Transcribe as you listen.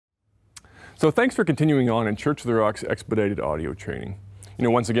So thanks for continuing on in Church of the Rock's expedited audio training.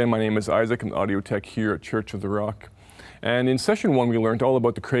 Once again, my name is Isaac. I'm the audio tech here at Church of the Rock. And in session 1, we learned all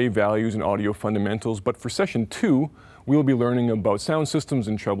about the CRAVE values and audio fundamentals, but for session 2, we'll be learning about sound systems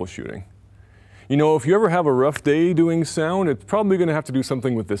and troubleshooting. If you ever have a rough day doing sound, it's probably going to have to do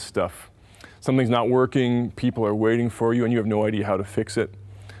something with this stuff. Something's not working, people are waiting for you, and you have no idea how to fix it.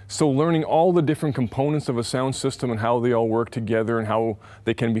 So learning all the different components of a sound system and how they all work together and how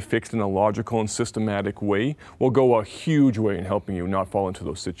they can be fixed in a logical and systematic way will go a huge way in helping you not fall into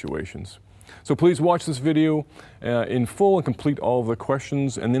those situations. So please watch this video in full and complete all of the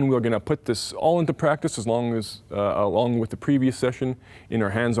questions, and then we're going to put this all into practice along with the previous session in our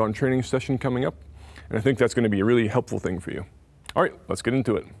hands-on training session coming up. And I think that's going to be a really helpful thing for you. All right, let's get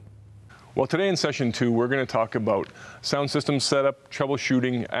into it. Well, today in session 2, we're going to talk about sound system setup,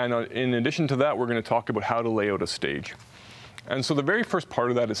 troubleshooting, and in addition to that, we're going to talk about how to lay out a stage. And so the very first part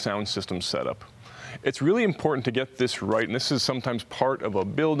of that is sound system setup. It's really important to get this right, and this is sometimes part of a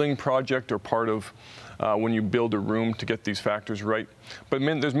building project or part of when you build a room to get these factors right. But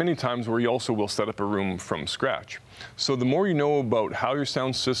there's many times where you also will set up a room from scratch. So the more you know about how your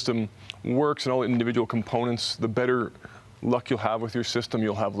sound system works and all the individual components, the better luck you'll have with your system.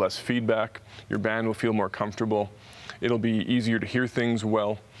 You'll have less feedback, your band will feel more comfortable, it'll be easier to hear things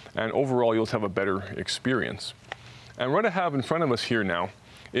well, and overall you'll have a better experience. And what I have in front of us here now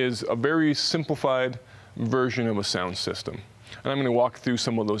is a very simplified version of a sound system. And I'm going to walk through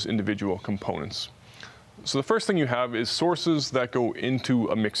some of those individual components. So the first thing you have is sources that go into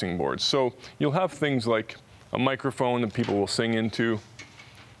a mixing board. So you'll have things like a microphone that people will sing into,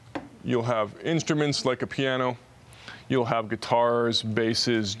 you'll have instruments like a piano, you'll have guitars,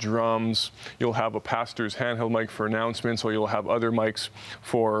 basses, drums. You'll have a pastor's handheld mic for announcements, or you'll have other mics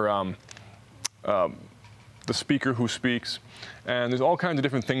for the speaker who speaks. And there's all kinds of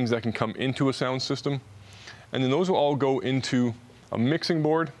different things that can come into a sound system. And then those will all go into a mixing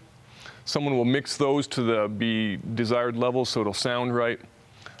board. Someone will mix those to the desired level so it'll sound right.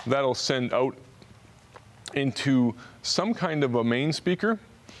 That'll send out into some kind of a main speaker.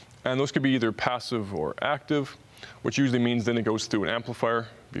 And those could be either passive or active, which usually means then it goes through an amplifier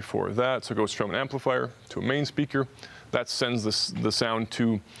before that. So it goes from an amplifier to a main speaker. That sends the sound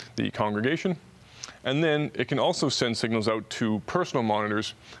to the congregation. And then it can also send signals out to personal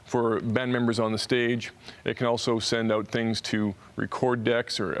monitors for band members on the stage. It can also send out things to record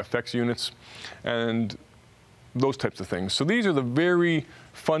decks or effects units and those types of things. So these are the very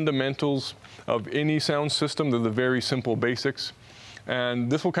fundamentals of any sound system. They're the very simple basics.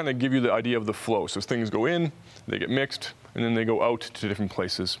 And this will kind of give you the idea of the flow. So as things go in, they get mixed, and then they go out to different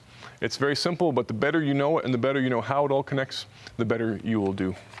places. It's very simple, but the better you know it and the better you know how it all connects, the better you will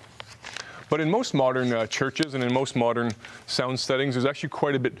do. But in most modern churches and in most modern sound settings, there's actually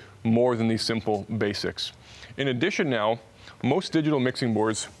quite a bit more than these simple basics. In addition now, most digital mixing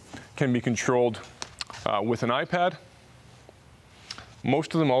boards can be controlled with an iPad.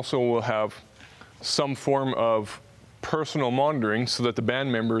 Most of them also will have some form of personal monitoring so that the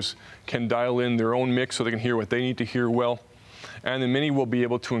band members can dial in their own mix so they can hear what they need to hear well. And then many will be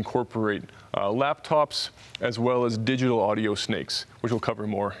able to incorporate laptops as well as digital audio snakes, which we'll cover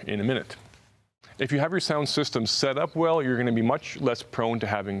more in a minute. If you have your sound system set up well, you're going to be much less prone to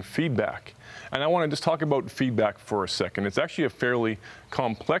having feedback. And I want to just talk about feedback for a second. It's actually a fairly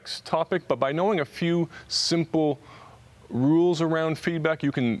complex topic, but by knowing a few simple rules around feedback,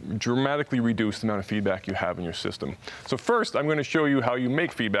 you can dramatically reduce the amount of feedback you have in your system. So first, I'm going to show you how you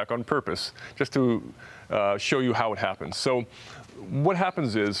make feedback on purpose, just to show you how it happens. So what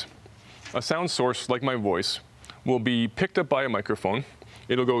happens is a sound source, like my voice, will be picked up by a microphone.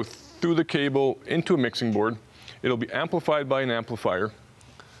 It'll go through the cable into a mixing board. It'll be amplified by an amplifier,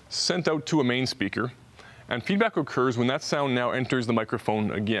 sent out to a main speaker, and feedback occurs when that sound now enters the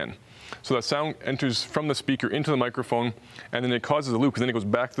microphone again. So that sound enters from the speaker into the microphone, and then it causes a loop, because then it goes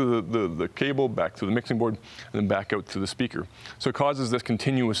back through the cable, back through the mixing board, and then back out through the speaker. So it causes this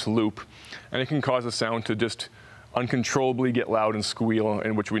continuous loop, and it can cause the sound to just uncontrollably get loud and squeal,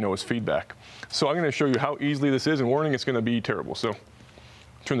 and which we know is feedback. So I'm going to show you how easily this is, and warning, it's going to be terrible. So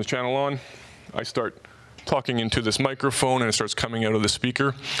turn the channel on. I start talking into this microphone, and it starts coming out of the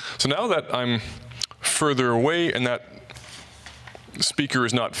speaker. So now that I'm further away and that speaker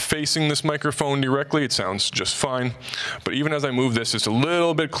is not facing this microphone directly, it sounds just fine. But even as I move this just a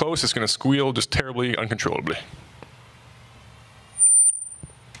little bit close, it's going to squeal just terribly, uncontrollably.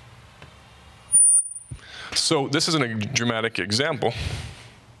 So this isn't a dramatic example,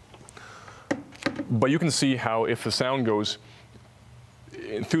 but you can see how if the sound goes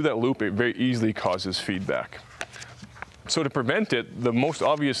through that loop, it very easily causes feedback. So to prevent it, the most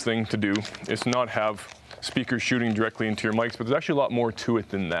obvious thing to do is to not have speakers shooting directly into your mics, but there's actually a lot more to it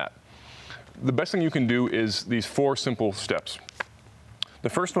than that. The best thing you can do is these 4 simple steps. The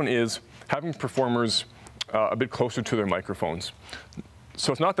first one is having performers a bit closer to their microphones.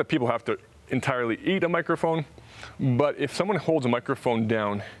 So it's not that people have to entirely eat a microphone, but if someone holds a microphone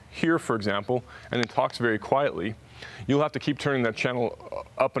down here, for example, and then talks very quietly, you'll have to keep turning that channel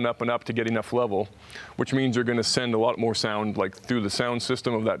up and up and up to get enough level, which means you're going to send a lot more sound like through the sound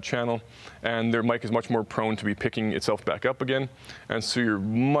system of that channel, and their mic is much more prone to be picking itself back up again, and so you're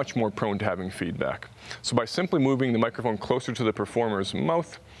much more prone to having feedback. So by simply moving the microphone closer to the performer's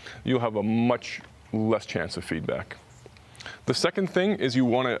mouth, you'll have a much less chance of feedback. The second thing is you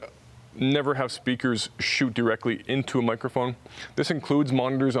want to never have speakers shoot directly into a microphone. This includes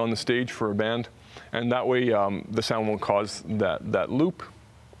monitors on the stage for a band, and that way the sound won't cause that loop.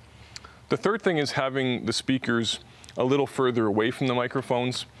 The third thing is having the speakers a little further away from the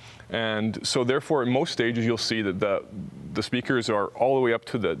microphones, and so therefore in most stages you'll see that the speakers are all the way up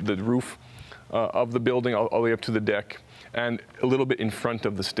to the roof of the building, all the way up to the deck, and a little bit in front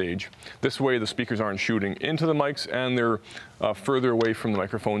of the stage. This way the speakers aren't shooting into the mics, and they're further away from the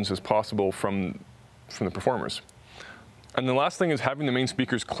microphones as possible from the performers. And the last thing is having the main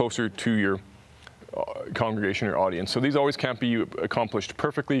speakers closer to your congregation or audience. So these always can't be accomplished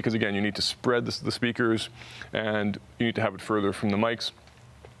perfectly because, again, you need to spread the speakers and you need to have it further from the mics.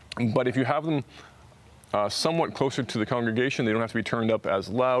 But if you have them somewhat closer to the congregation, they don't have to be turned up as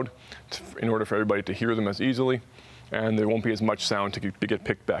loud in order for everybody to hear them as easily, and there won't be as much sound to get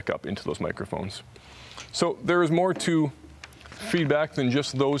picked back up into those microphones. So there is more to feedback than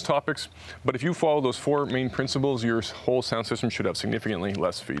just those topics, but if you follow those 4 main principles, your whole sound system should have significantly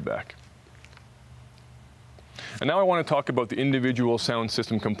less feedback. And now I want to talk about the individual sound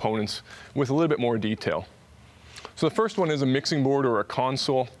system components with a little bit more detail. So the first one is a mixing board or a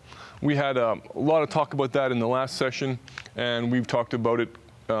console. We had a lot of talk about that in the last session, and we've talked about it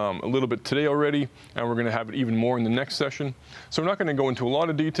a little bit today already, and we're going to have it even more in the next session. So we're not going to go into a lot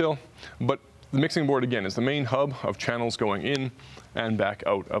of detail, but the mixing board, again, is the main hub of channels going in and back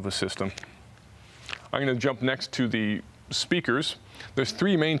out of the system. I'm going to jump next to the speakers. There's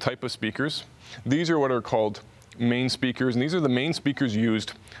 3 main types of speakers. These are what are called main speakers, and these are the main speakers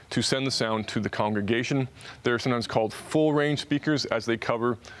used to send the sound to the congregation. They're sometimes called full range speakers, as they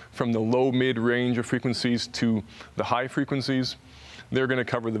cover from the low-mid range of frequencies to the high frequencies. They're going to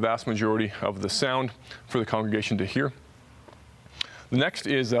cover the vast majority of the sound for the congregation to hear. The next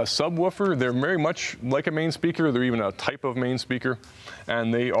is a subwoofer. They're very much like a main speaker. They're even a type of main speaker,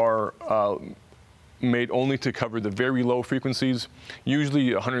 and they are made only to cover the very low frequencies,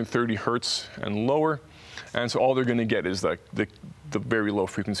 usually 130 hertz and lower. And so all they're going to get is the very low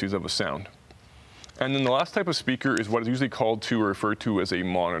frequencies of a sound. And then the last type of speaker is what is usually called to or referred to as a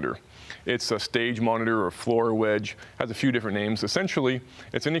monitor. It's a stage monitor or floor wedge, has a few different names. Essentially,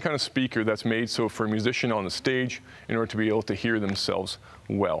 it's any kind of speaker that's made so for a musician on the stage in order to be able to hear themselves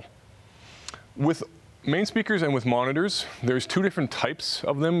well. With main speakers and with monitors, there's 2 different types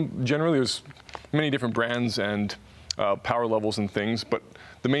of them. Generally, there's many different brands and power levels and things, but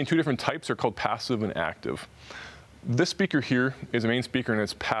the main 2 different types are called passive and active. This speaker here is a main speaker and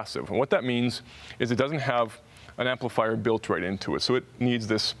it's passive. And what that means is it doesn't have an amplifier built right into it. So it needs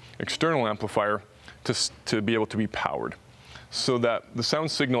this external amplifier to be able to be powered. So that the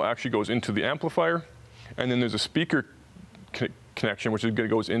sound signal actually goes into the amplifier, and then there's a speaker connection which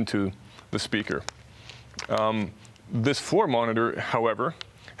goes into the speaker. This floor monitor, however,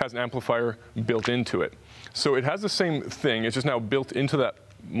 has an amplifier built into it. So it has the same thing, it's just now built into that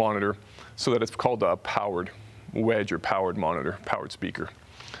monitor so that it's called a powered wedge or powered monitor, powered speaker.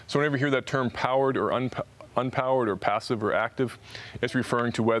 So whenever you hear that term powered or unpowered or passive or active, it's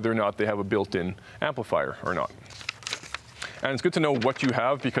referring to whether or not they have a built-in amplifier or not. And it's good to know what you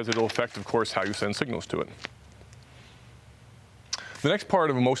have because it'll affect, of course, how you send signals to it. The next part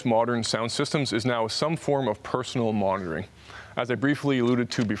of most modern sound systems is now some form of personal monitoring. As I briefly alluded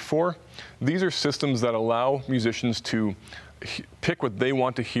to before, these are systems that allow musicians to pick what they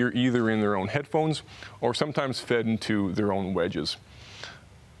want to hear either in their own headphones or sometimes fed into their own wedges.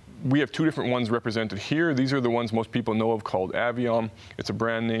 We have 2 different ones represented here. These are the ones most people know of called Aviom. It's a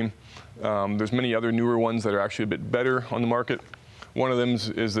brand name. There's many other newer ones that are actually a bit better on the market. One of them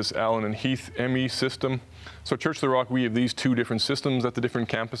is this Allen and Heath ME system. So Church of the Rock, we have these 2 different systems at the different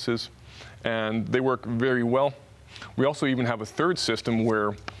campuses, and they work very well. We also even have a 3rd system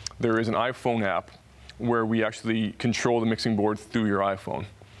where there is an iPhone app where we actually control the mixing board through your iPhone.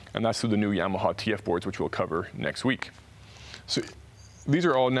 And that's through the new Yamaha TF boards, which we'll cover next week. So these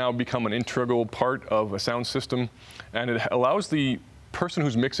are all now become an integral part of a sound system, and it allows the person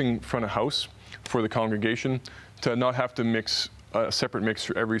who's mixing front of house for the congregation to not have to mix a separate mix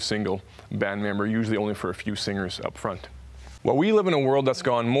for every single band member, usually only for a few singers up front. Well, we live in a world that's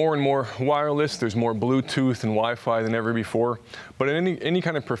gone more and more wireless. There's more Bluetooth and Wi-Fi than ever before. But in any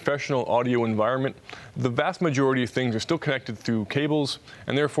kind of professional audio environment, the vast majority of things are still connected through cables,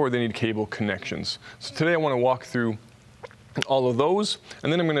 and therefore they need cable connections. So today I want to walk through all of those,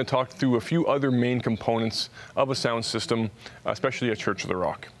 and then I'm going to talk through a few other main components of a sound system, especially at Church of the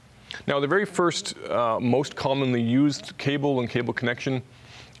Rock. Now, the very first, most commonly used cable and cable connection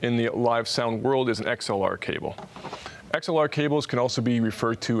in the live sound world is an XLR cable. XLR cables can also be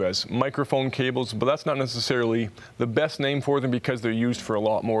referred to as microphone cables, but that's not necessarily the best name for them because they're used for a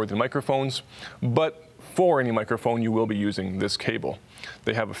lot more than microphones. But for any microphone, you will be using this cable.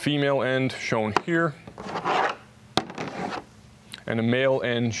 They have a female end shown here and a male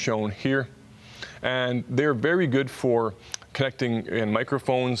end shown here. And they're very good for connecting in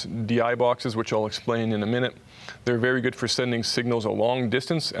microphones, DI boxes, which I'll explain in a minute. They're very good for sending signals a long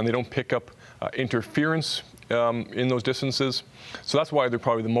distance, and they don't pick up interference in those distances. So that's why they're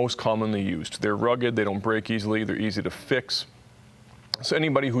probably the most commonly used. They're rugged, they don't break easily, they're easy to fix. So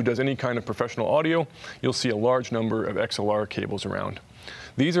anybody who does any kind of professional audio, you'll see a large number of XLR cables around.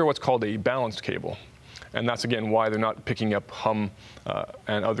 These are what's called a balanced cable. And that's, again, why they're not picking up hum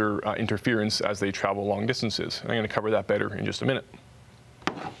and other interference as they travel long distances. And I'm going to cover that better in just a minute.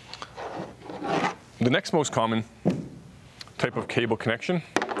 The next most common type of cable connection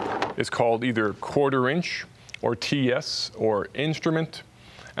is called either 1/4 inch or TS or instrument.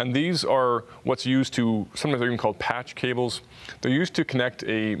 And these are what's used to, sometimes they're even called patch cables. They're used to connect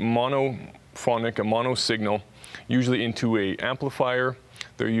a monophonic, a mono signal, usually into an amplifier.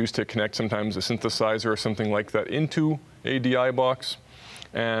 They're used to connect sometimes a synthesizer or something like that into a DI box.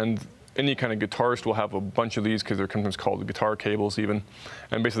 And any kind of guitarist will have a bunch of these because they're sometimes called guitar cables even.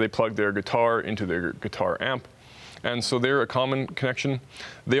 And basically they plug their guitar into their guitar amp. And so they're a common connection.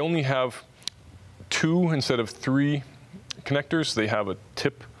 They only have 2 instead of 3 connectors. They have a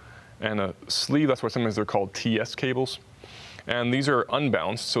tip and a sleeve. That's why sometimes they're called TS cables. And these are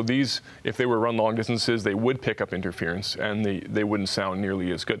unbalanced, so these, if they were run long distances, they would pick up interference and they wouldn't sound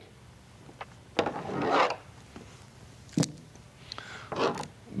nearly as good.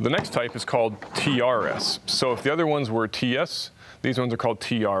 The next type is called TRS. So if the other ones were TS, these ones are called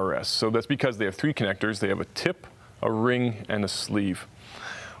TRS. So that's because they have 3 connectors. They have a tip, a ring, and a sleeve.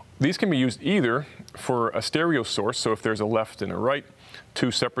 These can be used either for a stereo source, so if there's a left and a right, 2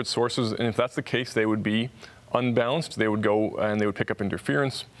 separate sources, and if that's the case, they would be unbalanced. They would go and they would pick up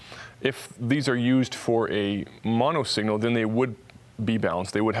interference. If these are used for a mono signal, then they would be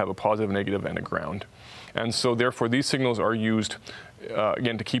balanced. They would have a positive, negative, and a ground. And so therefore these signals are used,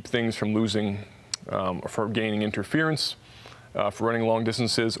 again, to keep things from losing, or for gaining interference, for running long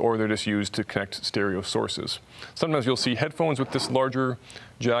distances, or they're just used to connect stereo sources. Sometimes you'll see headphones with this larger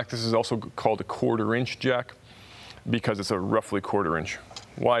jack. This is also called a 1/4 inch jack because it's a roughly 1/4 inch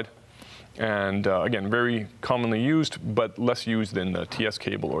wide. And again, very commonly used, but less used than the TS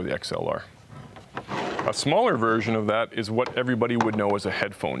cable or the XLR. A smaller version of that is what everybody would know as a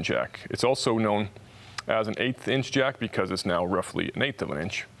headphone jack. It's also known as an 1/8 inch jack because it's now roughly an 1/8 of an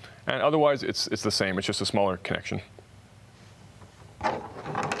inch. And otherwise, it's the same. It's just a smaller connection.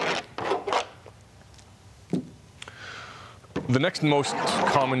 The next most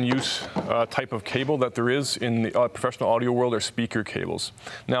common use type of cable that there is in the professional audio world are speaker cables.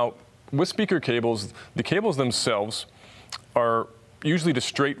 Now, with speaker cables, the cables themselves are usually just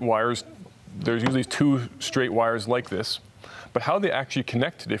straight wires. There's usually 2 straight wires like this. But how they actually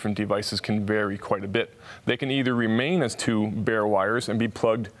connect to different devices can vary quite a bit. They can either remain as 2 bare wires and be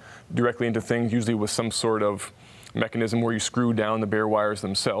plugged directly into things, usually with some sort of mechanism where you screw down the bare wires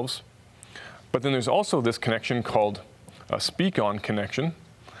themselves. But then there's also this connection called a speak-on connection.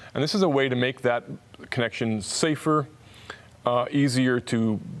 And this is a way to make that connection safer, easier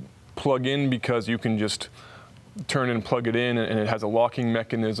to plug in because you can just turn it and plug it in, and it has a locking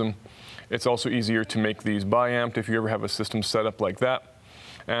mechanism. It's also easier to make these bi-amped if you ever have a system set up like that.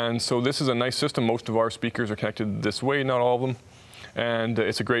 And so this is a nice system. Most of our speakers are connected this way, not all of them. And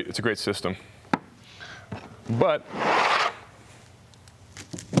it's a great system. But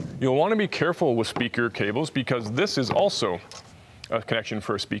you'll want to be careful with speaker cables because this is also a connection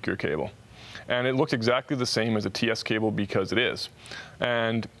for a speaker cable. And it looks exactly the same as a TS cable because it is.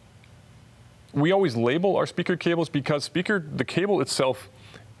 And we always label our speaker cables because the cable itself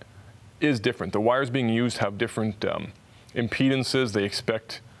is different. The wires being used have different impedances. They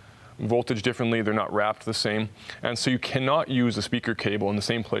expect voltage differently, they're not wrapped the same, and so you cannot use a speaker cable in the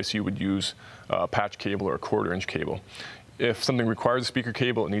same place you would use a patch cable or a 1/4-inch cable. If something requires a speaker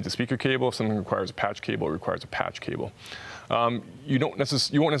cable, it needs a speaker cable. If something requires a patch cable, it requires a patch cable. You won't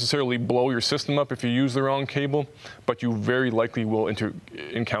necessarily blow your system up if you use the wrong cable, but you very likely will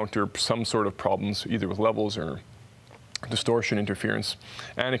encounter some sort of problems, either with levels or distortion, interference,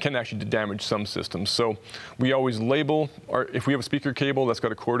 and it can actually damage some systems. So we always label, if we have a speaker cable that's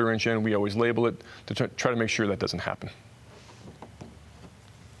got a 1/4-inch end, we always label it to try to make sure that doesn't happen.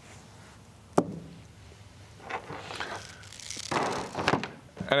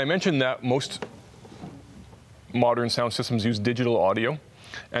 And I mentioned that most modern sound systems use digital audio,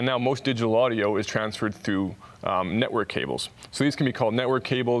 and now most digital audio is transferred through network cables. So these can be called network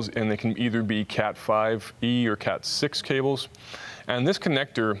cables, and they can either be Cat5e or Cat6 cables. And this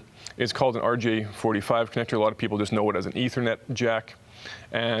connector is called an RJ45 connector. A lot of people just know it as an Ethernet jack.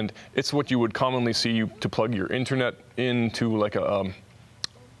 And it's what you would commonly see to plug your internet into, like a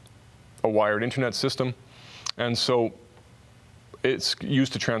wired internet system. And so it's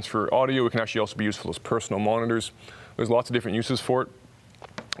used to transfer audio. It can actually also be useful as personal monitors. There's lots of different uses for it.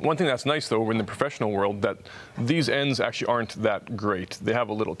 One thing that's nice, though, in the professional world, that these ends actually aren't that great. They have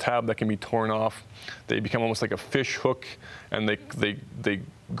a little tab that can be torn off. They become almost like a fish hook, and they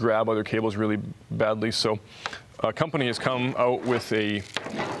grab other cables really badly. So a company has come out with a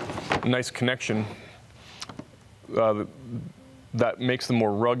nice connection that makes them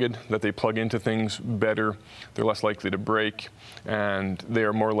more rugged, that they plug into things better. They're less likely to break, and they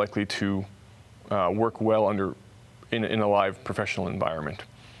are more likely to work well in a live professional environment.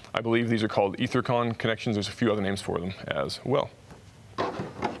 I believe these are called Ethercon connections. There's a few other names for them as well.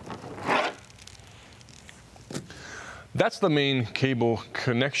 That's the main cable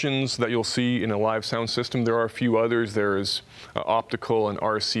connections that you'll see in a live sound system. There are a few others. There's optical and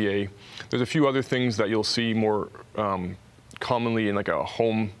RCA. There's a few other things that you'll see more commonly in like a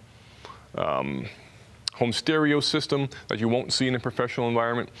home stereo system that you won't see in a professional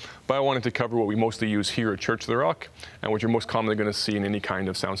environment. But I wanted to cover what we mostly use here at Church of the Rock and what you're most commonly going to see in any kind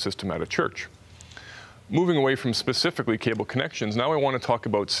of sound system at a church. Moving away from specifically cable connections, now I want to talk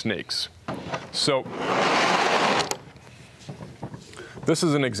about snakes. So this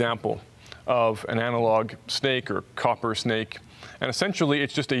is an example of an analog snake or copper snake. And essentially,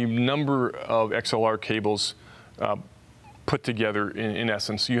 it's just a number of XLR cables put together in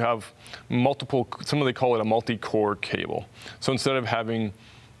essence. You have multiple, they call it a multi-core cable. So instead of having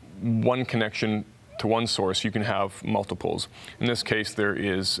one connection to one source, you can have multiples. In this case, there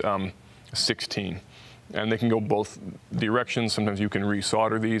is 16. And they can go both directions. Sometimes you can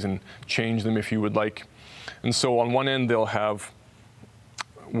resolder these and change them if you would like. And so on one end, they'll have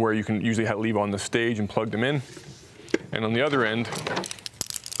where you can usually leave on the stage and plug them in. And on the other end,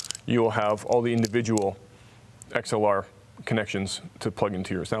 you'll have all the individual XLR connections to plug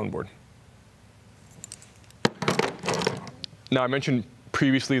into your soundboard. Now, I mentioned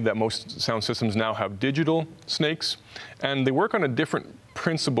previously that most sound systems now have digital snakes, and they work on a different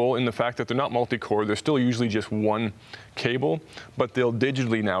principle in the fact that they're not multi-core. They're still usually just one cable, but they'll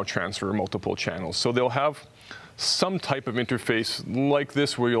digitally now transfer multiple channels. So they'll have some type of interface like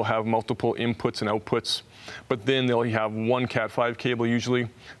this where you'll have multiple inputs and outputs, but then they'll have one Cat5 cable usually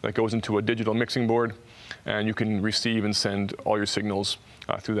that goes into a digital mixing board, and you can receive and send all your signals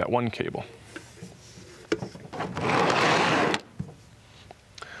through that one cable.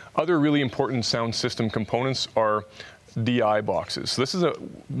 Other really important sound system components are DI boxes. So this is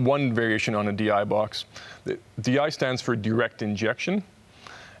one variation on a DI box. The DI stands for direct injection,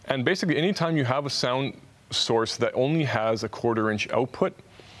 and basically anytime you have a sound source that only has a 1/4-inch output,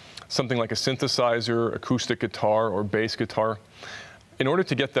 something like a synthesizer, acoustic guitar, or bass guitar, in order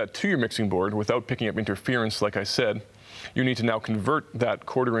to get that to your mixing board without picking up interference, like I said, you need to now convert that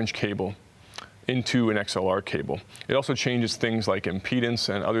 1/4-inch cable into an XLR cable. It also changes things like impedance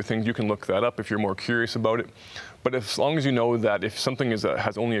and other things. You can look that up if you're more curious about it. But as long as you know that if something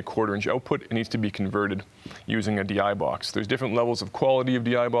has only a 1/4-inch output, it needs to be converted using a DI box. There's different levels of quality of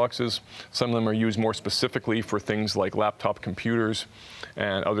DI boxes. Some of them are used more specifically for things like laptop computers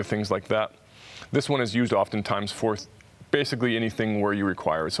and other things like that. This one is used oftentimes for basically anything where you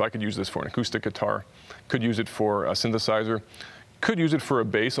require it. So I could use this for an acoustic guitar, could use it for a synthesizer, could use it for a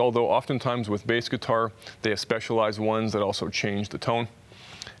bass, although oftentimes with bass guitar, they have specialized ones that also change the tone.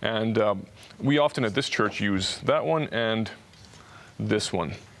 And we often at this church use that one and this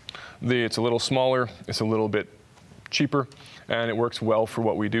one. It's a little smaller, it's a little bit cheaper, and it works well for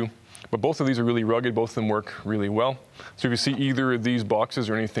what we do. But both of these are really rugged, both of them work really well. So if you see either of these boxes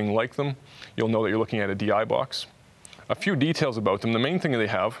or anything like them, you'll know that you're looking at a DI box. A few details about them. The main thing that they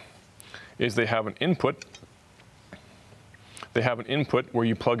have is they have an input. They have an input where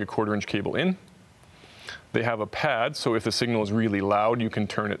you plug a 1/4-inch cable in. They have a pad, so if the signal is really loud, you can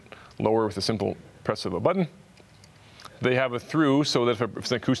turn it lower with a simple press of a button. They have a through, so that if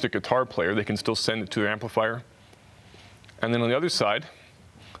it's an acoustic guitar player, they can still send it to their amplifier. And then on the other side,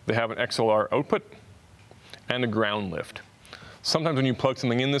 they have an XLR output and a ground lift. Sometimes when you plug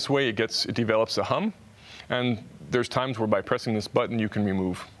something in this way, it develops a hum, and there's times where by pressing this button, you can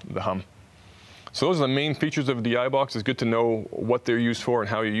remove the hum. So those are the main features of the iBox. It's good to know what they're used for and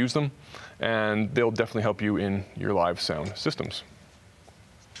how you use them, and they'll definitely help you in your live sound systems.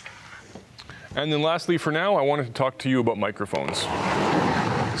 And then lastly, for now, I wanted to talk to you about microphones.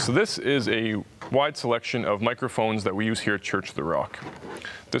 So this is a wide selection of microphones that we use here at Church of the Rock.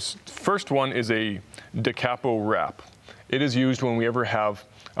 This first one is a da capo wrap. It is used when we ever have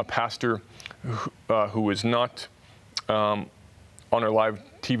a pastor who is not on our live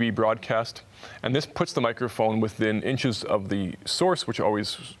TV broadcast. And this puts the microphone within inches of the source, which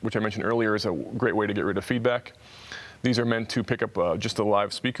I mentioned earlier is a great way to get rid of feedback. These are meant to pick up just a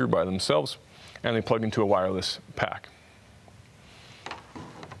live speaker by themselves, and they plug into a wireless pack.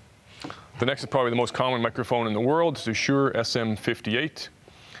 The next is probably the most common microphone in the world. It's a Shure SM58.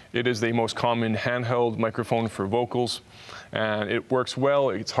 It is the most common handheld microphone for vocals, and it works well.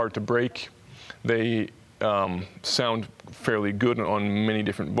 It's hard to break. They sound fairly good on many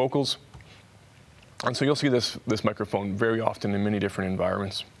different vocals. And so you'll see this microphone very often in many different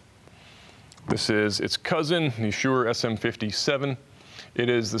environments. This is its cousin, the Shure SM57. It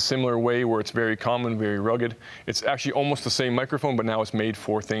is the similar way where it's very common, very rugged. It's actually almost the same microphone, but now it's made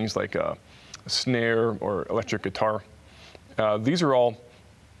for things like a snare or electric guitar. These are all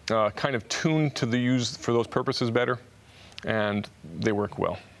kind of tuned to use for those purposes better, and they work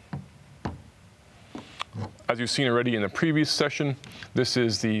well. As you've seen already in the previous session, this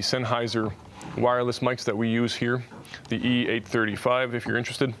is the Sennheiser wireless mics that we use here, the E835 if you're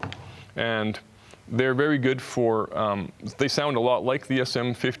interested. And they're very good for, they sound a lot like the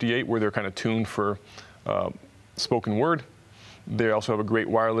SM58 where they're kind of tuned for spoken word. They also have a great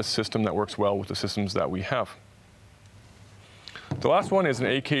wireless system that works well with the systems that we have. The last one is an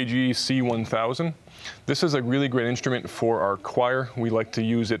AKG C1000. This is a really great instrument for our choir. We like to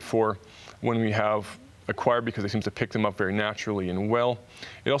use it for when we have a choir because it seems to pick them up very naturally and well.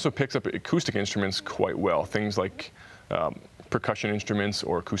 It also picks up acoustic instruments quite well, things like percussion instruments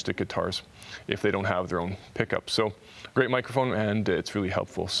or acoustic guitars if they don't have their own pickup. So great microphone, and it's really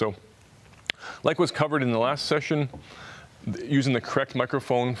helpful. So like was covered in the last session, using the correct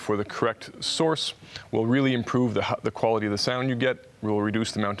microphone for the correct source will really improve the quality of the sound you get, will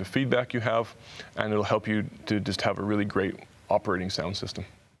reduce the amount of feedback you have, and it'll help you to just have a really great operating sound system.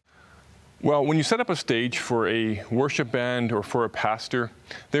 Well, when you set up a stage for a worship band or for a pastor,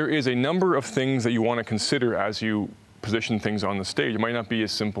 there is a number of things that you want to consider as you position things on the stage. It might not be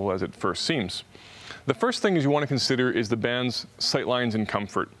as simple as it first seems. The first thing is you want to consider is the band's sightlines and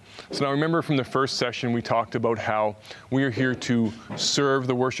comfort. So now remember from the first session we talked about how we are here to serve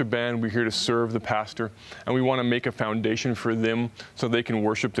the worship band, we're here to serve the pastor, and we want to make a foundation for them so they can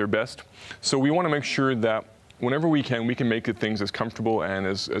worship their best. So we want to make sure that whenever we can make the things as comfortable and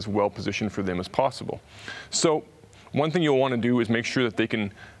as well positioned for them as possible. So one thing you'll want to do is make sure that they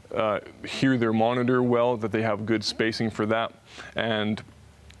can hear their monitor well, that they have good spacing for that. And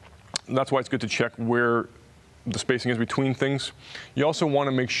that's why it's good to check where the spacing is between things. You also want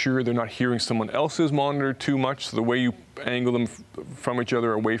to make sure they're not hearing someone else's monitor too much, so the way you angle them from each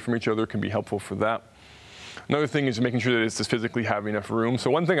other, away from each other, can be helpful for that. Another thing is making sure that it's just physically have enough room.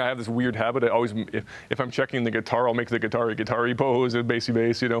 So one thing, I have this weird habit, I always, if I'm checking the guitar, I'll make the guitar-y pose, a bassy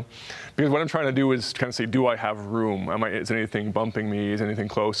bass, you know. Because what I'm trying to do is kind of say, do I have room? Is anything bumping me? Is anything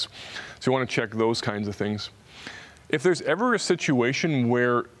close? So you want to check those kinds of things. If there's ever a situation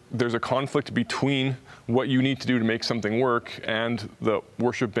where there's a conflict between what you need to do to make something work and the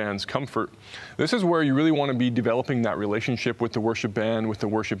worship band's comfort, this is where you really want to be developing that relationship with the worship band, with the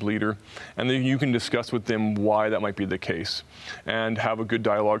worship leader, and then you can discuss with them why that might be the case and have a good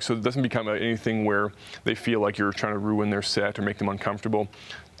dialogue so it doesn't become anything where they feel like you're trying to ruin their set or make them uncomfortable.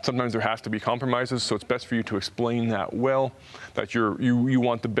 Sometimes there has to be compromises, so it's best for you to explain that well, that you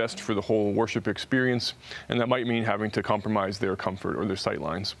want the best for the whole worship experience, and that might mean having to compromise their comfort or their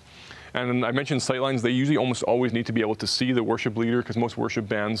sightlines. And I mentioned sightlines, they usually almost always need to be able to see the worship leader because most worship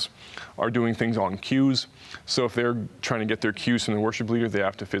bands are doing things on cues. So if they're trying to get their cues from the worship leader, they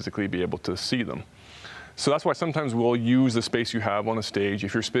have to physically be able to see them. So that's why sometimes we'll use the space you have on a stage.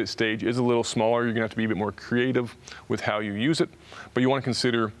 If your stage is a little smaller, you're going to have to be a bit more creative with how you use it. But you want to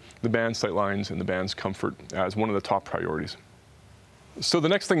consider the band's sightlines and the band's comfort as one of the top priorities. So the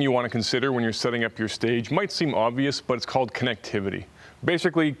next thing you want to consider when you're setting up your stage might seem obvious, but it's called connectivity.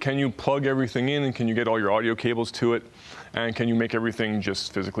 Basically, can you plug everything in and can you get all your audio cables to it? And can you make everything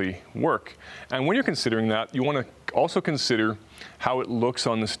just physically work? And when you're considering that, you want to also consider how it looks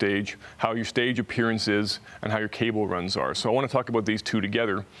on the stage, how your stage appearance is, and how your cable runs are. So I want to talk about these two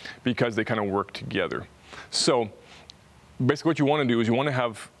together because they kind of work together. So basically what you want to do is you want to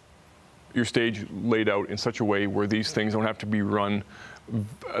have your stage laid out in such a way where these things don't have to be run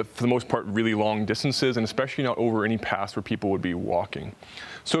for the most part really long distances, and especially not over any paths where people would be walking.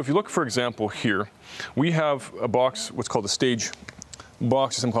 So if you look, for example, here, we have a box, what's called a stage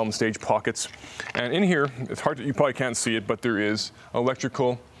box, some call them stage pockets. And in here, it's hard to, you probably can't see it, but there is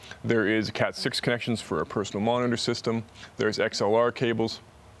electrical, there is Cat6 connections for a personal monitor system, there's XLR cables,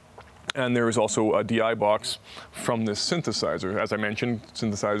 and there is also a DI box from this synthesizer. As I mentioned,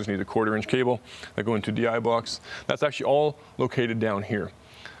 synthesizers need a 1/4-inch cable that go into DI box. That's actually all located down here.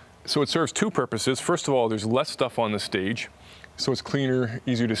 So it serves two purposes. First of all, there's less stuff on the stage, so it's cleaner,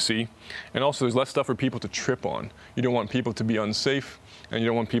 easier to see. And also there's less stuff for people to trip on. You don't want people to be unsafe, and you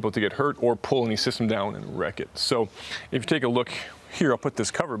don't want people to get hurt or pull any system down and wreck it. So if you take a look here, I'll put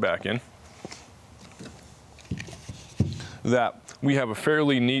this cover back in. That we have a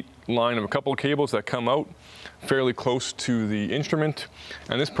fairly neat line of a couple of cables that come out fairly close to the instrument,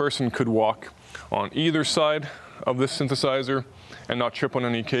 and this person could walk on either side of this synthesizer and not trip on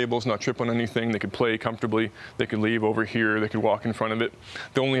any cables, not trip on anything. They could play comfortably, they could leave over here, they could walk in front of it.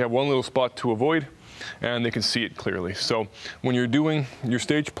 They only have one little spot to avoid, and they can see it clearly. So when you're doing your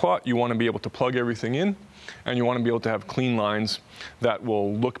stage plot, you want to be able to plug everything in, and you want to be able to have clean lines that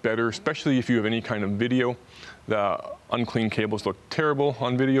will look better, especially if you have any kind of video. The unclean cables look terrible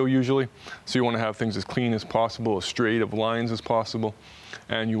on video usually, so you want to have things as clean as possible, as straight of lines as possible,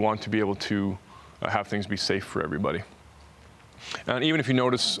 and you want to be able to have things be safe for everybody. And even if you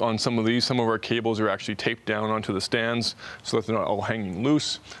notice on some of these, some of our cables are actually taped down onto the stands so that they're not all hanging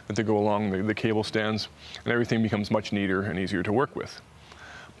loose, that they go along the cable stands, and everything becomes much neater and easier to work with.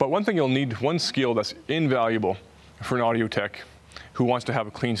 But one thing you'll need, one skill that's invaluable for an audio tech who wants to have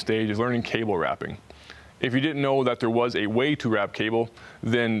a clean stage, is learning cable wrapping. If you didn't know that there was a way to wrap cable,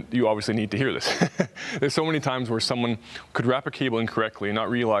 then you obviously need to hear this. There's so many times where someone could wrap a cable incorrectly and not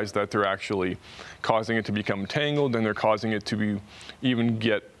realize that they're actually causing it to become tangled, and they're causing it to be even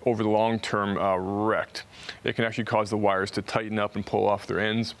get over the long term wrecked. It can actually cause the wires to tighten up and pull off their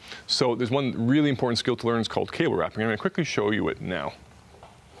ends. So there's one really important skill to learn, it's called cable wrapping. I'm going to quickly show you it now.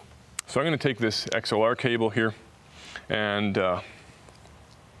 So I'm going to take this XLR cable here, and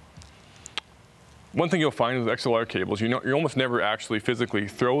one thing you'll find with XLR cables, you almost never actually physically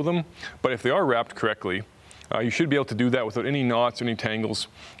throw them, but if they are wrapped correctly, you should be able to do that without any knots, any tangles,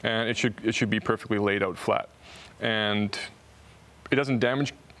 and it should be perfectly laid out flat. And it doesn't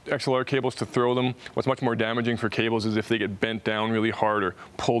damage XLR cables to throw them. What's much more damaging for cables is if they get bent down really hard or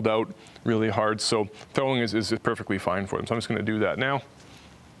pulled out really hard. So throwing is perfectly fine for them. So I'm just going to do that now.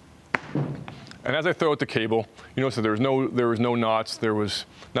 And as I throw out the cable, you notice that there was no knots, there was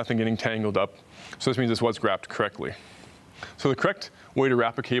nothing getting tangled up. So this means this was wrapped correctly. So the correct way to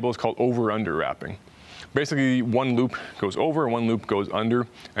wrap a cable is called over-under wrapping. Basically, one loop goes over, one loop goes under,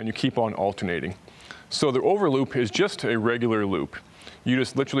 and you keep on alternating. So the over loop is just a regular loop. You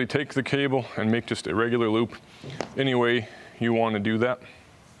just literally take the cable and make just a regular loop any way you want to do that,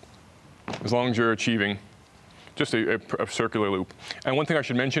 as long as you're achieving just a circular loop. And one thing I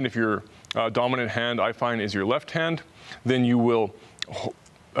should mention, if your dominant hand, I find, is your left hand, then you will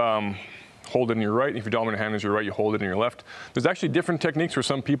hold it in your right. If your dominant hand is your right, you hold it in your left. There's actually different techniques where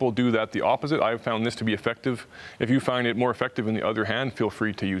some people do that the opposite. I've found this to be effective. If you find it more effective in the other hand, feel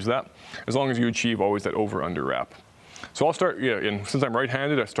free to use that, as long as you achieve always that over-under wrap. So I'll start, and since I'm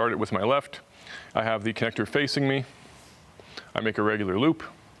right-handed, I start it with my left. I have the connector facing me. I make a regular loop,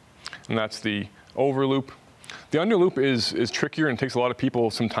 and that's the over loop. The under loop is trickier and takes a lot of people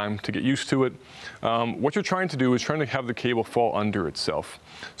some time to get used to it. What you're trying to do is trying to have the cable fall under itself.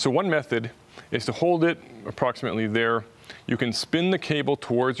 So one method is to hold it approximately there. You can spin the cable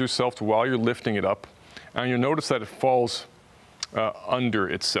towards yourself while you're lifting it up, and you'll notice that it falls under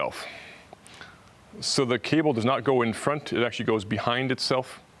itself. So the cable does not go in front, it actually goes behind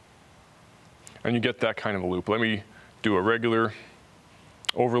itself, and you get that kind of a loop. Let me do a regular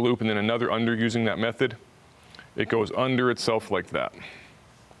over loop and then another under using that method. It goes under itself like that.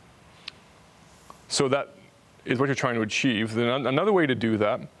 So that is what you're trying to achieve. Then another way to do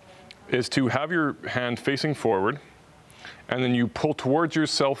that is to have your hand facing forward, and then you pull towards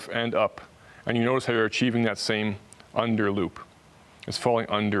yourself and up, and you notice how you're achieving that same under loop. It's falling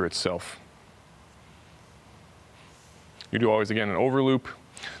under itself. You do always, again, an overloop.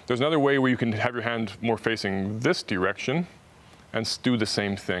 There's another way where you can have your hand more facing this direction and do the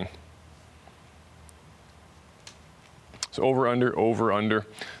same thing. So over, under, over, under.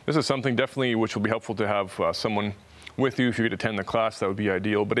 This is something definitely which will be helpful to have someone with you. If you could attend the class, that would be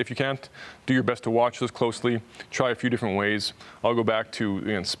ideal. But if you can't, do your best to watch this closely. Try a few different ways. I'll go back to,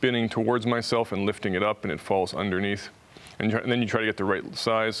 again, spinning towards myself and lifting it up, and it falls underneath. And then you try to get the right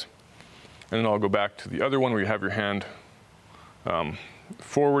size. And then I'll go back to the other one where you have your hand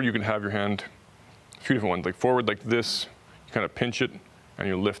forward. You can have your hand, a few different ones, like forward like this. You kind of pinch it, and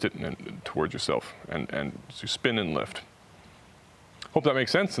you lift it and towards yourself, and so you spin and lift. Hope that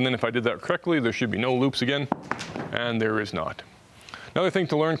makes sense. And then if I did that correctly, there should be no loops again, and there is not. Another thing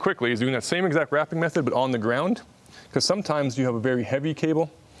to learn quickly is doing that same exact wrapping method, but on the ground, because sometimes you have a very heavy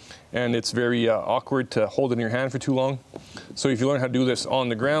cable, and it's very awkward to hold it in your hand for too long. So if you learn how to do this on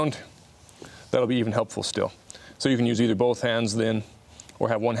the ground, that'll be even helpful still. So you can use either both hands then, or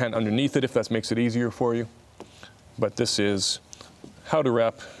have one hand underneath it if that makes it easier for you. But this is how to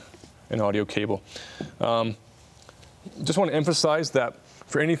wrap an audio cable. Just want to emphasize that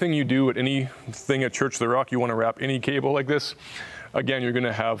for anything you do at anything at Church of the Rock, you want to wrap any cable like this. Again, you're going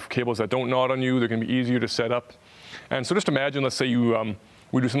to have cables that don't knot on you. They're going to be easier to set up. And so just imagine, let's say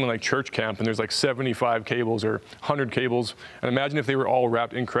we do something like church camp, and there's like 75 cables or 100 cables. And imagine if they were all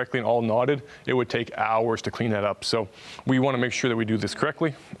wrapped incorrectly and all knotted, it would take hours to clean that up. So we want to make sure that we do this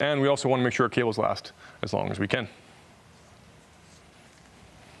correctly. And we also want to make sure our cables last as long as we can.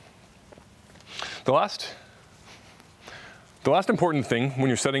 The last important thing when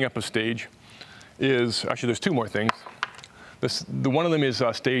you're setting up a stage is, actually there's two more things. One of them is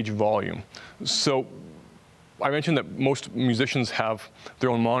stage volume. So I mentioned that most musicians have their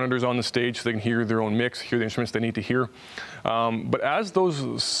own monitors on the stage so they can hear their own mix, hear the instruments they need to hear. But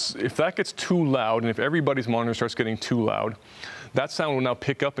if that gets too loud, and if everybody's monitor starts getting too loud, that sound will now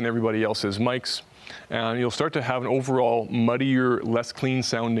pick up in everybody else's mics, and you'll start to have an overall muddier, less clean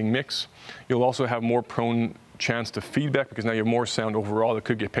sounding mix. You'll also have more prone chance to feedback because now you have more sound overall that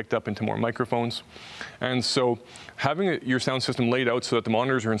could get picked up into more microphones. And so having your sound system laid out so that the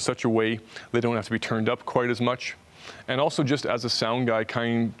monitors are in such a way they don't have to be turned up quite as much. And also just as a sound guy,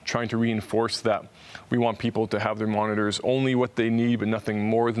 trying to reinforce that we want people to have their monitors only what they need but nothing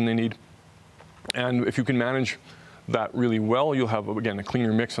more than they need. And if you can manage that really well, you'll have, again, a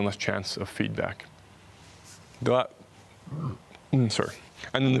cleaner mix and less chance of feedback.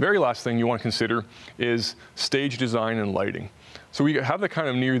 And then the very last thing you want to consider is stage design and lighting. So we have that kind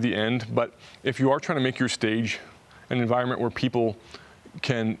of near the end, but if you are trying to make your stage an environment where people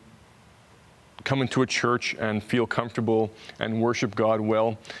can come into a church and feel comfortable and worship God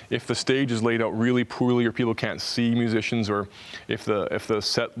well, if the stage is laid out really poorly or people can't see musicians, or if the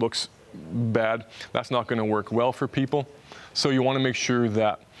set looks bad, that's not going to work well for people. So you want to make sure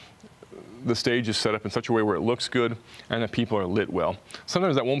that the stage is set up in such a way where it looks good and that people are lit well.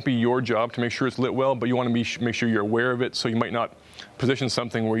 Sometimes that won't be your job to make sure it's lit well, but you want to make sure you're aware of it, so you might not position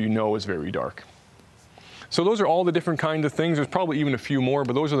something where you know is very dark. So those are all the different kinds of things. There's probably even a few more,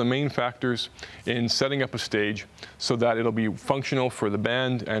 but those are the main factors in setting up a stage so that it'll be functional for the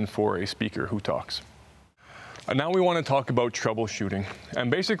band and for a speaker who talks. And now we want to talk about troubleshooting.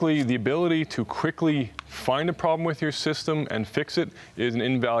 And basically, the ability to quickly find a problem with your system and fix it is an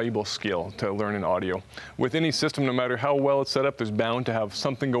invaluable skill to learn in audio. With any system, no matter how well it's set up, there's bound to have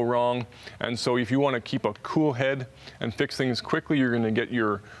something go wrong. And so if you want to keep a cool head and fix things quickly, you're going to get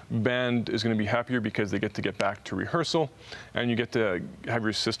your band is going to be happier because they get to get back to rehearsal, and you get to have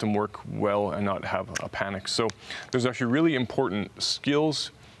your system work well and not have a panic. So there's actually really important skills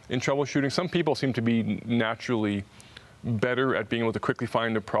in troubleshooting. Some people seem to be naturally better at being able to quickly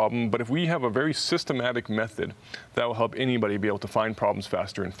find a problem, but if we have a very systematic method, that will help anybody be able to find problems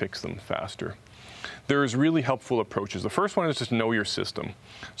faster and fix them faster. There's really helpful approaches. The first one is just know your system.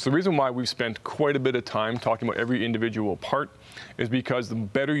 So the reason why we've spent quite a bit of time talking about every individual part is because the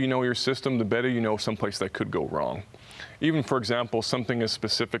better you know your system, the better you know someplace that could go wrong. Even, for example, something as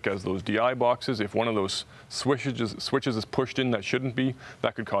specific as those DI boxes, if one of those switches is pushed in that shouldn't be,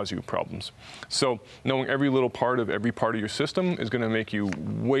 that could cause you problems. So knowing every little part of your system is going to make you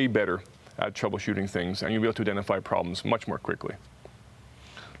way better at troubleshooting things, and you'll be able to identify problems much more quickly.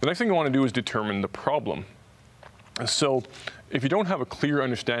 The next thing you want to do is determine the problem. So if you don't have a clear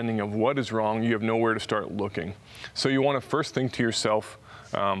understanding of what is wrong, you have nowhere to start looking. So you want to first think to yourself,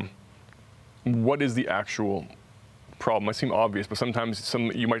 what is the actual problem? It seems obvious, but sometimes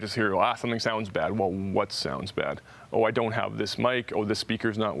you might just hear, something sounds bad. Well, what sounds bad? Oh, I don't have this mic. Oh, this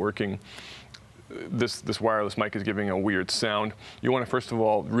speaker's not working. this wireless mic is giving a weird sound, you want to first of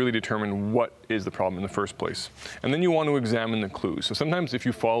all really determine what is the problem in the first place. And then you want to examine the clues. So sometimes if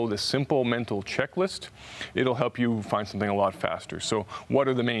you follow this simple mental checklist, it'll help you find something a lot faster. So what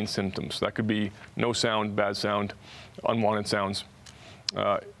are the main symptoms? That could be no sound, bad sound, unwanted sounds.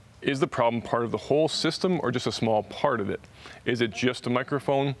 Is the problem part of the whole system or just a small part of it? Is it just a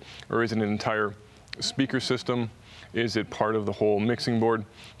microphone, or is it an entire speaker system? Is it part of the whole mixing board?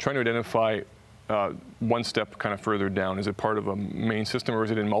 Trying to identify one step kind of further down. Is it part of a main system, or is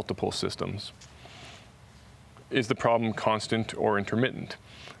it in multiple systems? Is the problem constant or intermittent?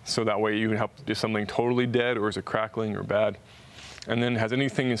 So that way you can help, is something totally dead, or is it crackling or bad? And then has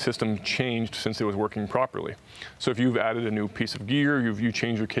anything in the system changed since it was working properly? So if you've added a new piece of gear, you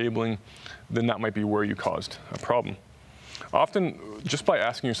changed your cabling, then that might be where you caused a problem. Often, just by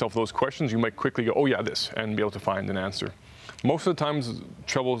asking yourself those questions, you might quickly go, oh yeah, this, and be able to find an answer. Most of the times,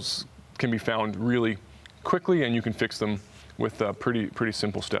 troubles can be found really quickly, and you can fix them with pretty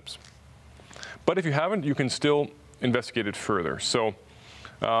simple steps. But if you haven't, you can still investigate it further. So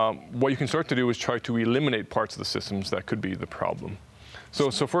what you can start to do is try to eliminate parts of the systems that could be the problem. So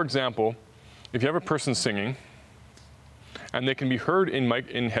for example, if you have a person singing, and they can be heard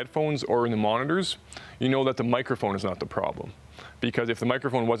in headphones or in the monitors, you know that the microphone is not the problem. Because if the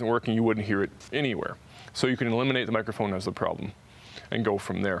microphone wasn't working, you wouldn't hear it anywhere. So you can eliminate the microphone as the problem and go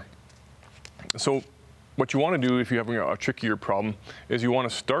from there. So what you want to do if you're having a trickier problem is you want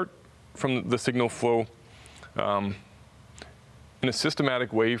to start from the signal flow in a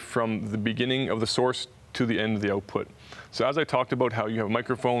systematic way from the beginning of the source to the end of the output. So as I talked about how you have a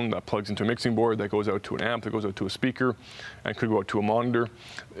microphone that plugs into a mixing board, that goes out to an amp, that goes out to a speaker, and could go out to a monitor,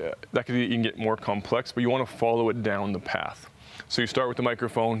 that could even get more complex, but you want to follow it down the path. So you start with the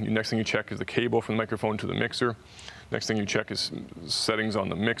microphone, the next thing you check is the cable from the microphone to the mixer, next thing you check is settings on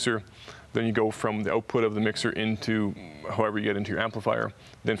the mixer, then you go from the output of the mixer into however you get into your amplifier,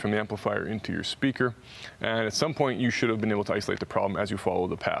 then from the amplifier into your speaker, and at some point you should have been able to isolate the problem as you follow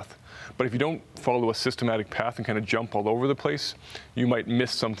the path. But if you don't follow a systematic path and kind of jump all over the place, you might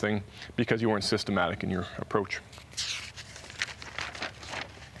miss something because you weren't systematic in your approach.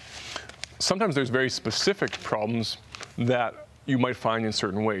 Sometimes there's very specific problems that you might find in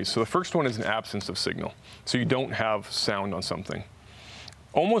certain ways. So the first one is an absence of signal. So you don't have sound on something.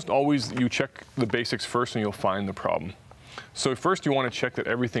 Almost always you check the basics first and you'll find the problem. So first you want to check that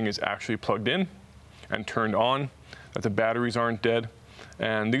everything is actually plugged in and turned on, that the batteries aren't dead.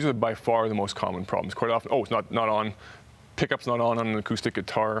 And these are by far the most common problems. Quite often, oh, it's not on, pickup's not on an acoustic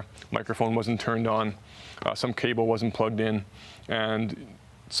guitar, microphone wasn't turned on, some cable wasn't plugged in, and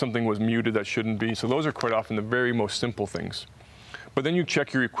something was muted that shouldn't be. So those are quite often the very most simple things. But then you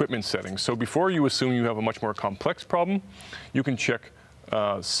check your equipment settings. So before you assume you have a much more complex problem, you can check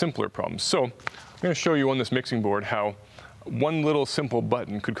simpler problems. So I'm going to show you on this mixing board how one little simple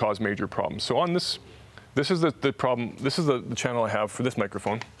button could cause major problems. So on this is the problem, this is the channel I have for this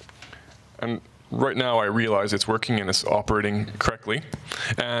microphone. And right now I realize it's working and it's operating correctly.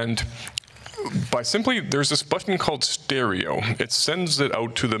 And by simply, there's this button called stereo. It sends it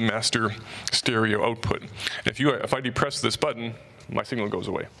out to the master stereo output. If I depress this button, my signal goes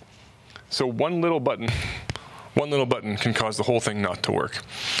away. So one little button can cause the whole thing not to work.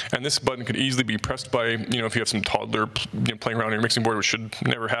 And this button could easily be pressed by, if you have some toddler playing around on your mixing board, which should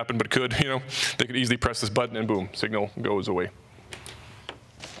never happen, but could, they could easily press this button and boom, signal goes away.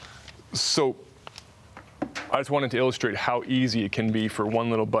 So I just wanted to illustrate how easy it can be for one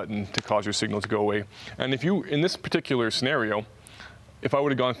little button to cause your signal to go away. And in this particular scenario, if I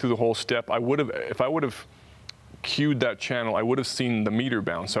would have gone through the whole step, if I would have cued that channel, I would have seen the meter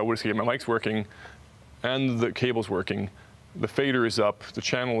bounce. So I would have seen my mic's working and the cable's working, the fader is up, the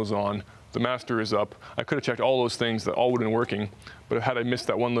channel is on, the master is up. I could have checked all those things that all would have been working, but had I missed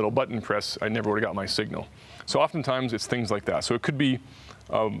that one little button press, I never would have got my signal. So oftentimes it's things like that. So it could be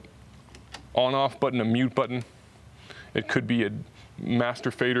on-off button, a mute button. It could be a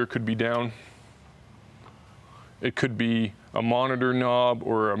master fader, could be down. It could be a monitor knob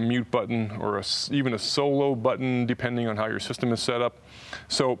or a mute button or even a solo button, depending on how your system is set up.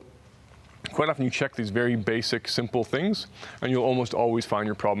 So quite often you check these very basic, simple things, and you'll almost always find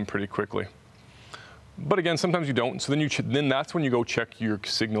your problem pretty quickly. But again, sometimes you don't. So then that's when you go check your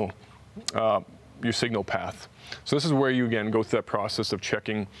signal path. So this is where you, again, go through that process of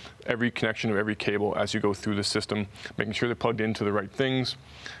checking every connection of every cable as you go through the system, making sure they're plugged into the right things.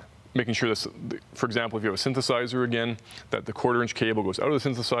 making sure this, for example, if you have a synthesizer again, that the 1/4-inch cable goes out of the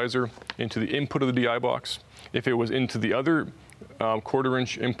synthesizer into the input of the DI box. If it was into the other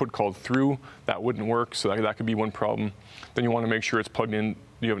 1/4-inch input called through, that wouldn't work, so that could be one problem. Then you want to make sure it's plugged in,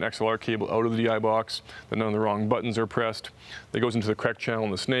 you have an XLR cable out of the DI box, that none of the wrong buttons are pressed. That goes into the correct channel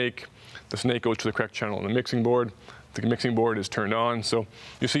in the snake goes to the correct channel in the mixing board. The mixing board is turned on, so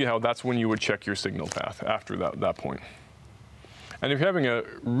you see how that's when you would check your signal path after that point. And if you're having a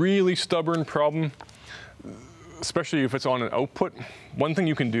really stubborn problem, especially if it's on an output, one thing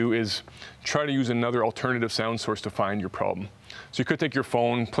you can do is try to use another alternative sound source to find your problem. So you could take your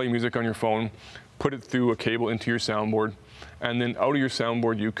phone, play music on your phone, put it through a cable into your soundboard, and then out of your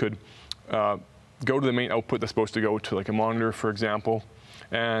soundboard you could go to the main output that's supposed to go to like a monitor, for example,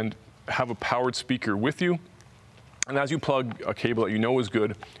 and have a powered speaker with you. And as you plug a cable that you know is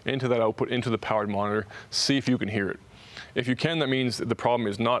good into that output, into the powered monitor, see if you can hear it. If you can, that means that the problem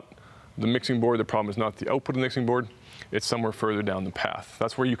is not the mixing board, the problem is not the output of the mixing board, it's somewhere further down the path.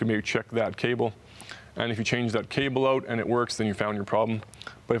 That's where you can maybe check that cable. And if you change that cable out and it works, then you found your problem.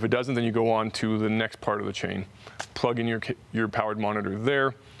 But if it doesn't, then you go on to the next part of the chain. Plug in your powered monitor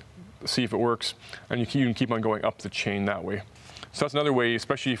there, see if it works, and you can keep on going up the chain that way. So that's another way,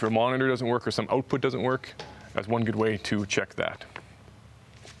 especially if your monitor doesn't work or some output doesn't work, that's one good way to check that.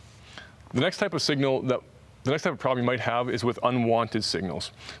 The next type of problem you might have is with unwanted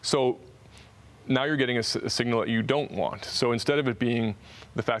signals. So now you're getting a signal that you don't want. So instead of it being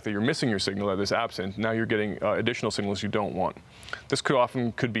the fact that you're missing your signal that is absent, now you're getting additional signals you don't want. This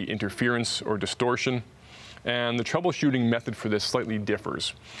could be interference or distortion. And the troubleshooting method for this slightly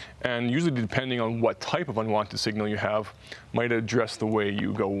differs. And usually depending on what type of unwanted signal you have, might address the way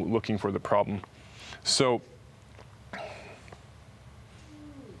you go looking for the problem. So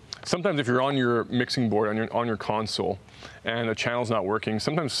sometimes if you're on your mixing board, on your console, and a channel's not working,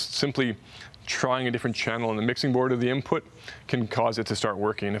 sometimes simply trying a different channel on the mixing board of the input can cause it to start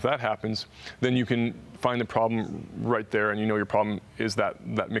working. And if that happens, then you can find the problem right there, and you know your problem is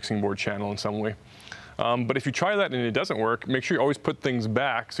that mixing board channel in some way. But if you try that and it doesn't work, make sure you always put things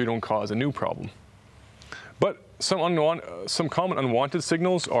back so you don't cause a new problem. But some common unwanted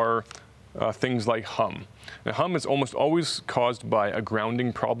signals are things like hum. Now, hum is almost always caused by a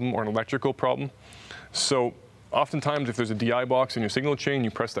grounding problem or an electrical problem. So oftentimes if there's a DI box in your signal chain,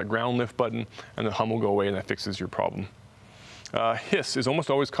 you press that ground lift button and the hum will go away and that fixes your problem. Hiss is almost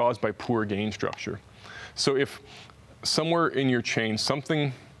always caused by poor gain structure. So if somewhere in your chain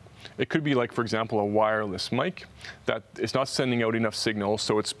it could be like, for example, a wireless mic that is not sending out enough signal,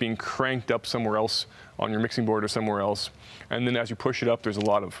 so it's being cranked up somewhere else on your mixing board or somewhere else. And then as you push it up, there's a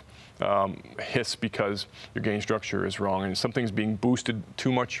lot of hiss because your gain structure is wrong and something's being boosted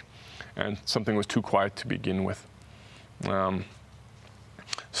too much and something was too quiet to begin with.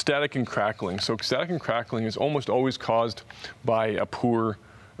 Static and crackling. So static and crackling is almost always caused by a poor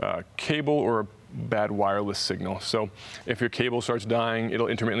cable or a bad wireless signal. So if your cable starts dying, it'll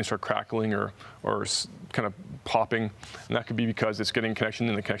intermittently start crackling or kind of popping, and that could be because it's getting connection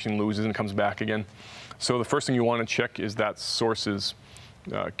and the connection loses and comes back again. So the first thing you want to check is that source's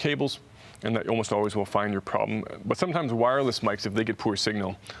cables, and that almost always will find your problem. But sometimes wireless mics, if they get poor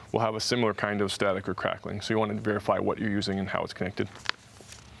signal, will have a similar kind of static or crackling. So you want to verify what you're using and how it's connected.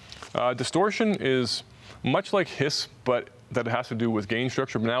 Distortion is much like hiss, but that has to do with gain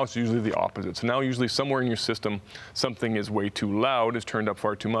structure, but now it's usually the opposite. So now usually somewhere in your system, something is way too loud, is turned up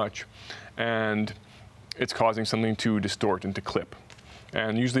far too much, and it's causing something to distort and to clip.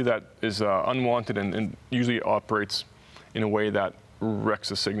 And usually that is unwanted and usually operates in a way that wrecks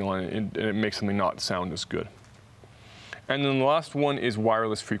the signal and it makes something not sound as good. And then the last one is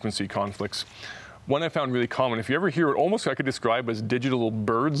wireless frequency conflicts. One I found really common, if you ever hear it, almost I could describe as digital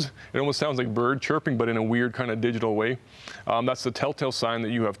birds. It almost sounds like bird chirping, but in a weird kind of digital way. That's the telltale sign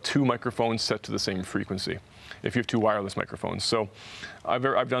that you have two microphones set to the same frequency, if you have two wireless microphones. So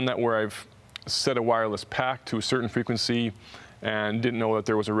I've done that where I've set a wireless pack to a certain frequency and didn't know that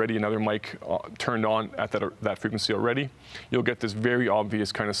there was already another mic turned on at that frequency already. You'll get this very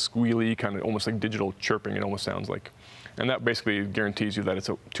obvious kind of squealy, kind of almost like digital chirping, it almost sounds like. And that basically guarantees you that it's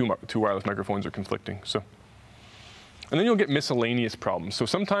two wireless microphones are conflicting. So, and then you'll get miscellaneous problems. So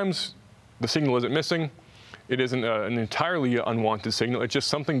sometimes the signal isn't missing. It isn't an entirely unwanted signal. It's just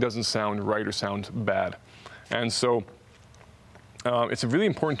something doesn't sound right or sound bad. And so it's really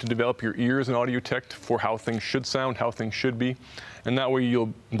important to develop your ear as an audio tech for how things should sound, how things should be. And that way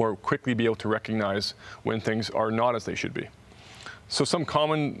you'll more quickly be able to recognize when things are not as they should be. So some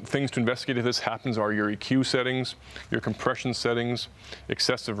common things to investigate if this happens are your EQ settings, your compression settings,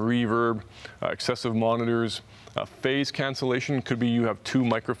 excessive reverb, excessive monitors, phase cancellation. Could be you have two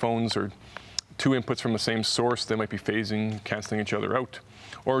microphones or two inputs from the same source. They might be phasing, canceling each other out.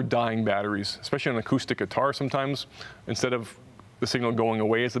 Or dying batteries, especially on an acoustic guitar sometimes. Instead of the signal going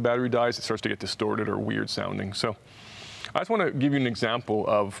away as the battery dies, it starts to get distorted or weird sounding. So I just want to give you an example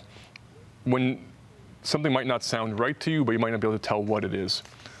of when something might not sound right to you, but you might not be able to tell what it is.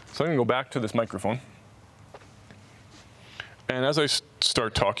 So I'm going to go back to this microphone. And as I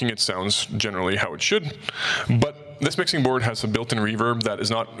start talking, it sounds generally how it should. But this mixing board has a built-in reverb that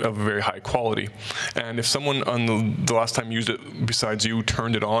is not of very high quality. And if someone on the last time used it besides you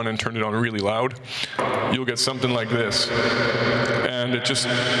turned it on and turned it on really loud, you'll get something like this. And it just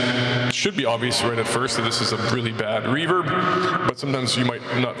should be obvious right at first that this is a really bad reverb, but sometimes you might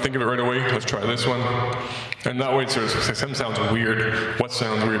not think of it right away. Let's try this one. And that way it sort of something sounds weird. What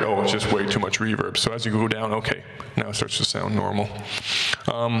sounds weird? Oh, it's just way too much reverb. So as you go down, okay, now it starts to sound normal.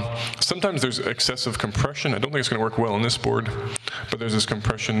 Sometimes there's excessive compression. I don't think it's going to work well on this board, but there's this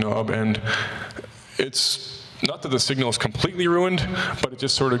compression knob, and it's not that the signal is completely ruined, but it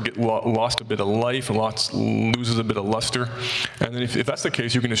just sort of lost a bit of life, loses a bit of luster. And then if that's the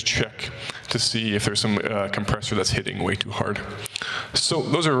case, you can just check to see if there's some compressor that's hitting way too hard. So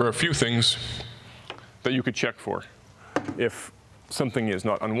those are a few things that you could check for if something is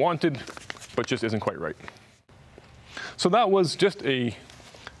not unwanted, but just isn't quite right. So that was just a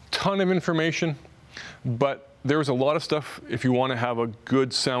ton of information, but there's a lot of stuff if you want to have a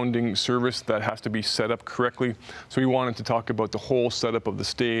good sounding service that has to be set up correctly. So we wanted to talk about the whole setup of the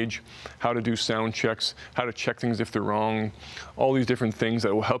stage, how to do sound checks, how to check things if they're wrong, all these different things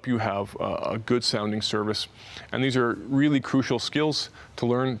that will help you have a good sounding service. And these are really crucial skills to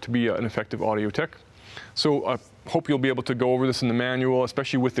learn to be an effective audio tech. So I hope you'll be able to go over this in the manual,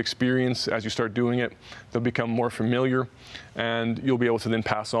 especially with experience. As you start doing it, they'll become more familiar, and you'll be able to then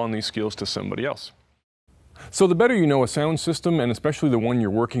pass on these skills to somebody else. So the better you know a sound system, and especially the one you're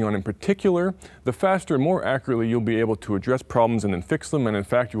working on in particular, the faster and more accurately you'll be able to address problems and then fix them, and in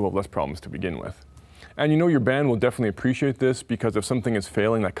fact you will have less problems to begin with. And you know your band will definitely appreciate this, because if something is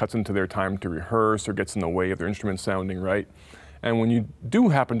failing, that cuts into their time to rehearse or gets in the way of their instrument sounding right. And when you do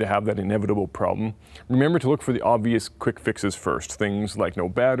happen to have that inevitable problem, remember to look for the obvious quick fixes first. Things like no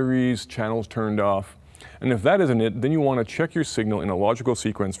batteries, channels turned off. And if that isn't it, then you want to check your signal in a logical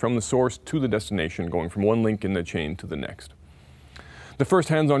sequence from the source to the destination, going from one link in the chain to the next. The first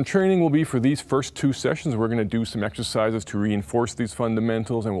hands-on training will be for these first 2 sessions. We're going to do some exercises to reinforce these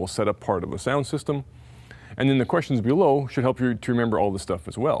fundamentals, and we'll set up part of a sound system. And then the questions below should help you to remember all this stuff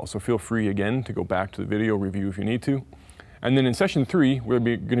as well. So feel free again to go back to the video review if you need to. And then in session 3, we're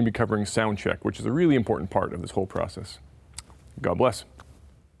going to be covering sound check, which is a really important part of this whole process. God bless.